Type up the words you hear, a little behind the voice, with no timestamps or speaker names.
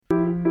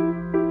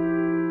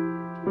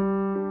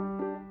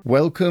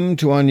Welcome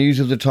to our News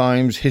of the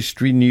Times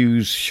History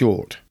News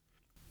Short.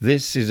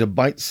 This is a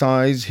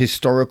bite-sized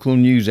historical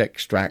news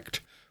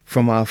extract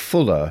from our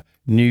fuller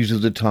News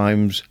of the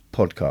Times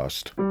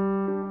podcast.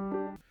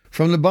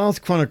 From the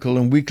Bath Chronicle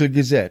and Weekly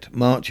Gazette,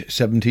 March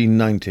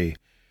 1790.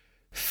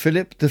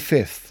 Philip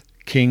V,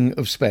 King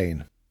of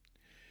Spain.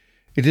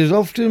 It has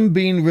often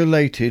been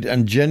related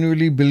and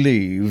generally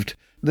believed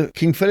that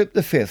King Philip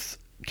V,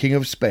 King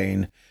of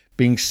Spain,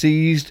 being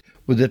seized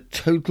with a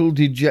total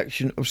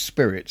dejection of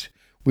spirit,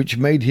 which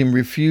made him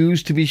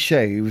refuse to be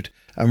shaved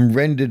and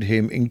rendered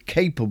him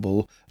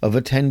incapable of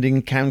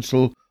attending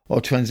council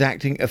or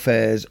transacting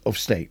affairs of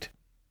state.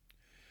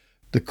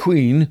 The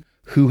Queen,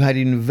 who had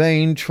in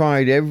vain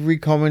tried every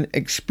common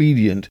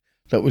expedient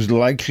that was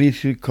likely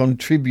to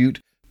contribute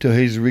to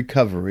his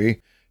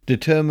recovery,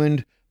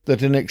 determined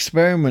that an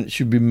experiment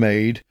should be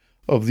made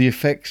of the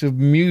effects of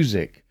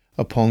music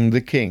upon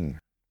the king.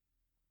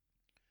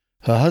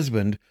 Her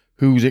husband,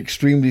 who was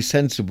extremely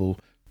sensible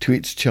to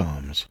its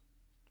charms.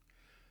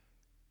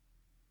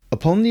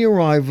 Upon the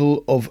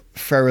arrival of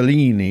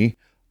Ferralini,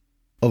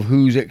 of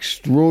whose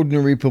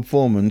extraordinary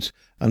performance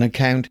an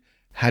account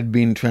had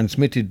been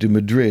transmitted to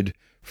Madrid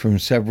from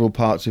several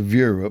parts of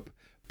Europe,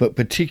 but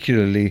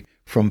particularly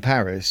from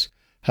Paris,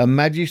 Her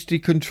Majesty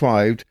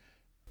contrived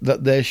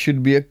that there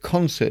should be a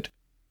concert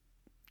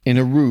in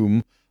a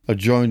room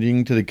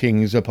adjoining to the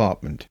king's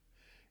apartment,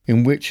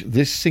 in which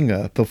this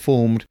singer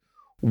performed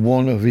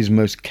one of his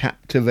most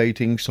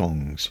captivating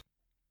songs.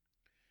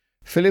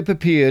 Philip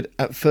appeared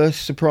at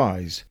first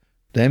surprised,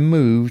 then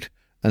moved,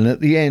 and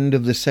at the end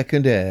of the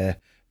second air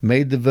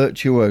made the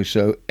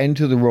virtuoso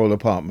enter the royal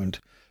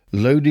apartment,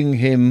 loading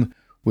him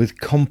with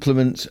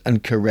compliments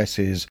and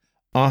caresses,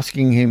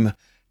 asking him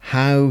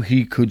how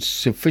he could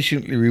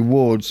sufficiently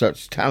reward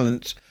such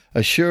talents,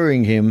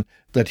 assuring him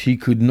that he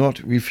could not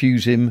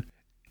refuse him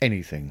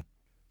anything.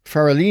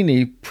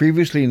 Ferralini,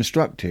 previously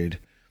instructed,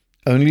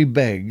 only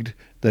begged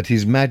that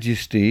His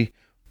Majesty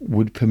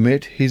would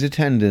permit his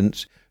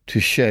attendants to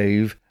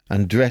shave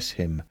and dress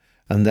him,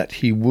 and that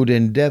he would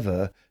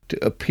endeavour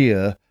to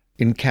appear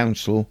in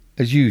council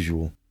as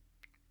usual.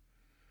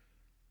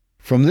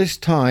 From this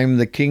time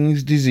the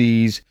king's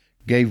disease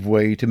gave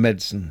way to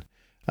medicine,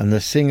 and the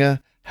singer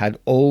had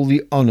all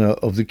the honour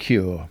of the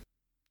cure.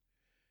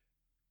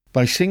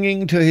 By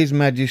singing to His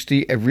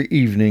Majesty every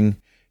evening,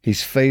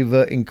 his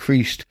favour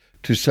increased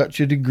to such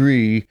a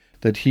degree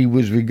that he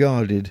was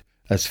regarded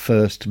as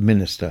First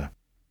Minister.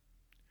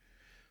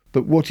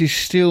 But what is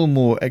still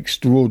more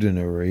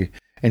extraordinary,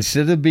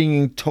 instead of being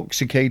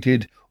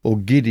intoxicated or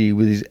giddy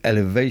with his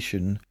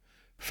elevation,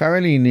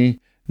 Ferralini,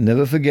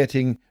 never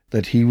forgetting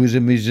that he was a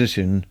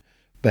musician,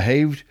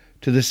 behaved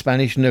to the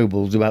Spanish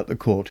nobles about the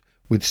court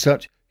with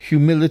such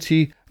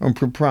humility and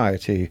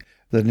propriety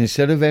that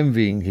instead of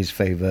envying his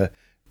favour,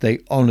 they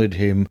honoured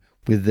him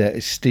with their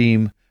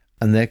esteem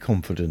and their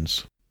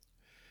confidence.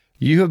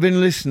 You have been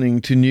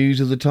listening to News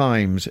of the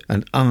Times,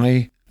 and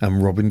I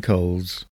am Robin Coles.